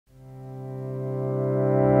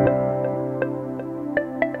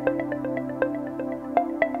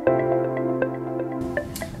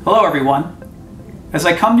Hello everyone. As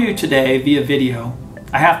I come to you today via video,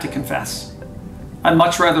 I have to confess, I'd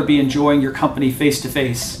much rather be enjoying your company face to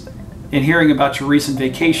face and hearing about your recent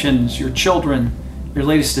vacations, your children, your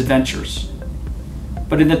latest adventures.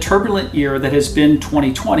 But in the turbulent year that has been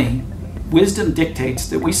 2020, wisdom dictates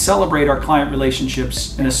that we celebrate our client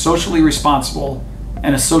relationships in a socially responsible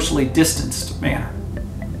and a socially distanced manner.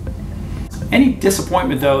 Any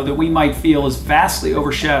disappointment, though, that we might feel is vastly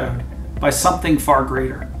overshadowed by something far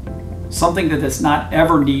greater, something that does not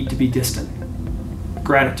ever need to be distant: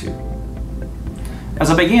 gratitude. As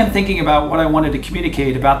I began thinking about what I wanted to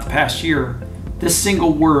communicate about the past year, this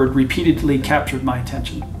single word repeatedly captured my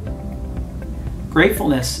attention.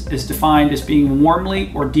 Gratefulness is defined as being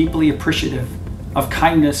warmly or deeply appreciative of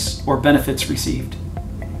kindness or benefits received.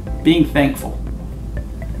 Being thankful.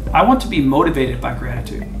 I want to be motivated by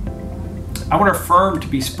gratitude. I want our firm to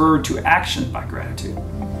be spurred to action by gratitude,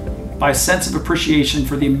 by a sense of appreciation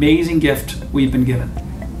for the amazing gift we've been given.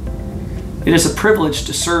 It is a privilege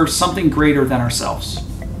to serve something greater than ourselves.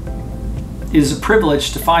 It is a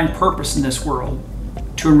privilege to find purpose in this world,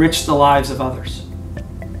 to enrich the lives of others.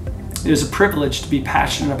 It is a privilege to be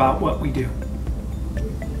passionate about what we do.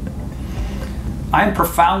 I am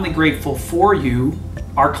profoundly grateful for you,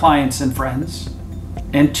 our clients and friends,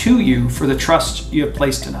 and to you for the trust you have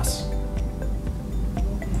placed in us.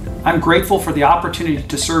 I'm grateful for the opportunity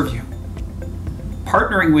to serve you,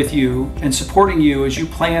 partnering with you and supporting you as you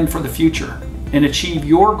plan for the future and achieve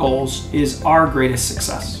your goals is our greatest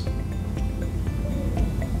success.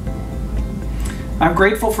 I'm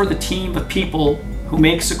grateful for the team of people who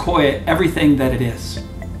make Sequoia everything that it is,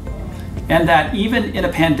 and that even in a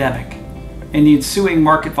pandemic and the ensuing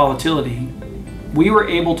market volatility, we were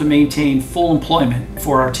able to maintain full employment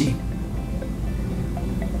for our team.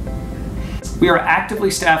 We are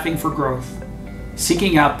actively staffing for growth,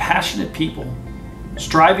 seeking out passionate people,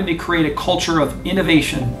 striving to create a culture of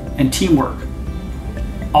innovation and teamwork,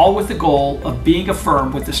 all with the goal of being a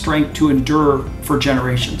firm with the strength to endure for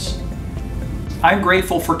generations. I'm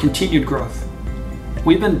grateful for continued growth.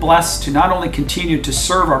 We've been blessed to not only continue to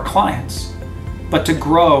serve our clients, but to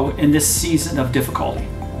grow in this season of difficulty.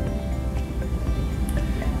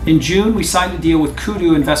 In June, we signed a deal with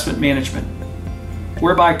Kudu Investment Management,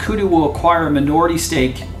 whereby Kudu will acquire a minority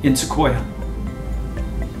stake in Sequoia.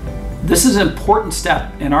 This is an important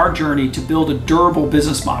step in our journey to build a durable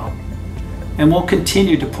business model, and we'll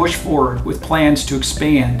continue to push forward with plans to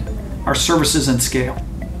expand our services and scale.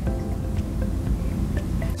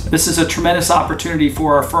 This is a tremendous opportunity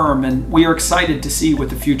for our firm, and we are excited to see what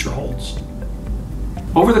the future holds.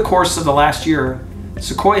 Over the course of the last year,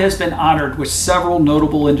 Sequoia has been honored with several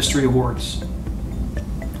notable industry awards.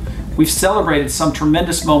 We've celebrated some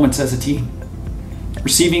tremendous moments as a team,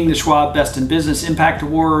 receiving the Schwab Best in Business Impact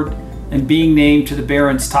Award and being named to the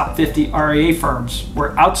Barron's Top 50 RIA Firms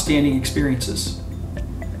were outstanding experiences.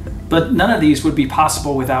 But none of these would be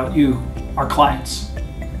possible without you, our clients.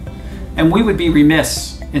 And we would be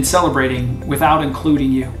remiss in celebrating without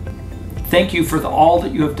including you. Thank you for all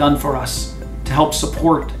that you have done for us to help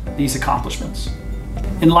support these accomplishments.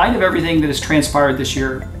 In light of everything that has transpired this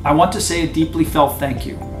year, I want to say a deeply felt thank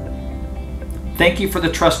you. Thank you for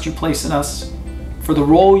the trust you place in us, for the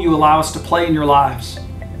role you allow us to play in your lives,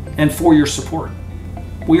 and for your support.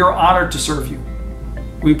 We are honored to serve you.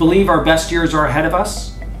 We believe our best years are ahead of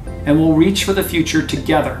us, and we'll reach for the future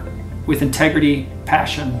together with integrity,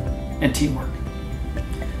 passion, and teamwork.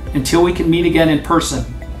 Until we can meet again in person,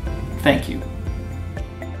 thank you.